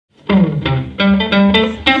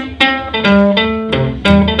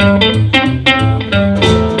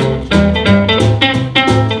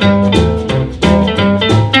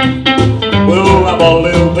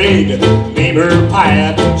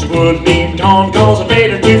on, cause I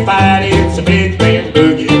made her too fat. It's a big band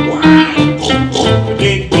boogie. The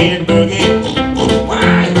big band boogie.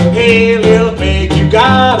 Hey, little pig, you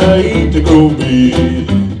gotta eat to grow big.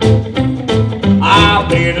 I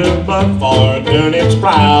paid a buck for a turnip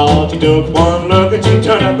sprout. She took one look and she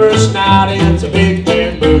turned up her snout. It's a big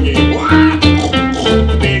band boogie.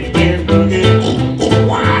 The big band boogie.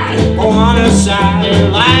 On a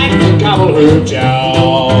side like a gobble her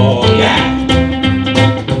jaw. Yeah.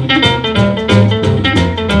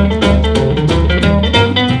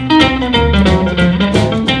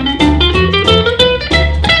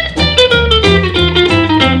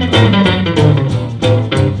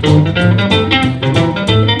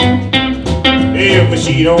 If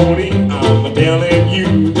she don't eat, I'm telling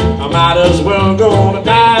you, I might as well gonna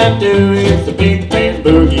die too. It's the big band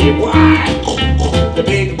boogie. The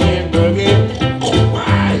big band boogie.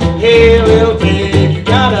 Hey, little pig, you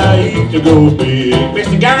gotta eat to go big.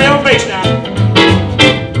 Mr. Gary on bass now.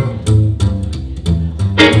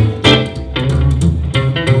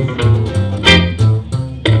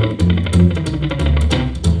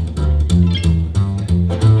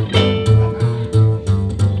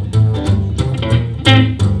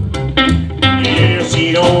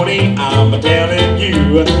 I'm telling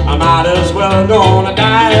you, I might as well gonna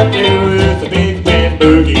die too. It's the big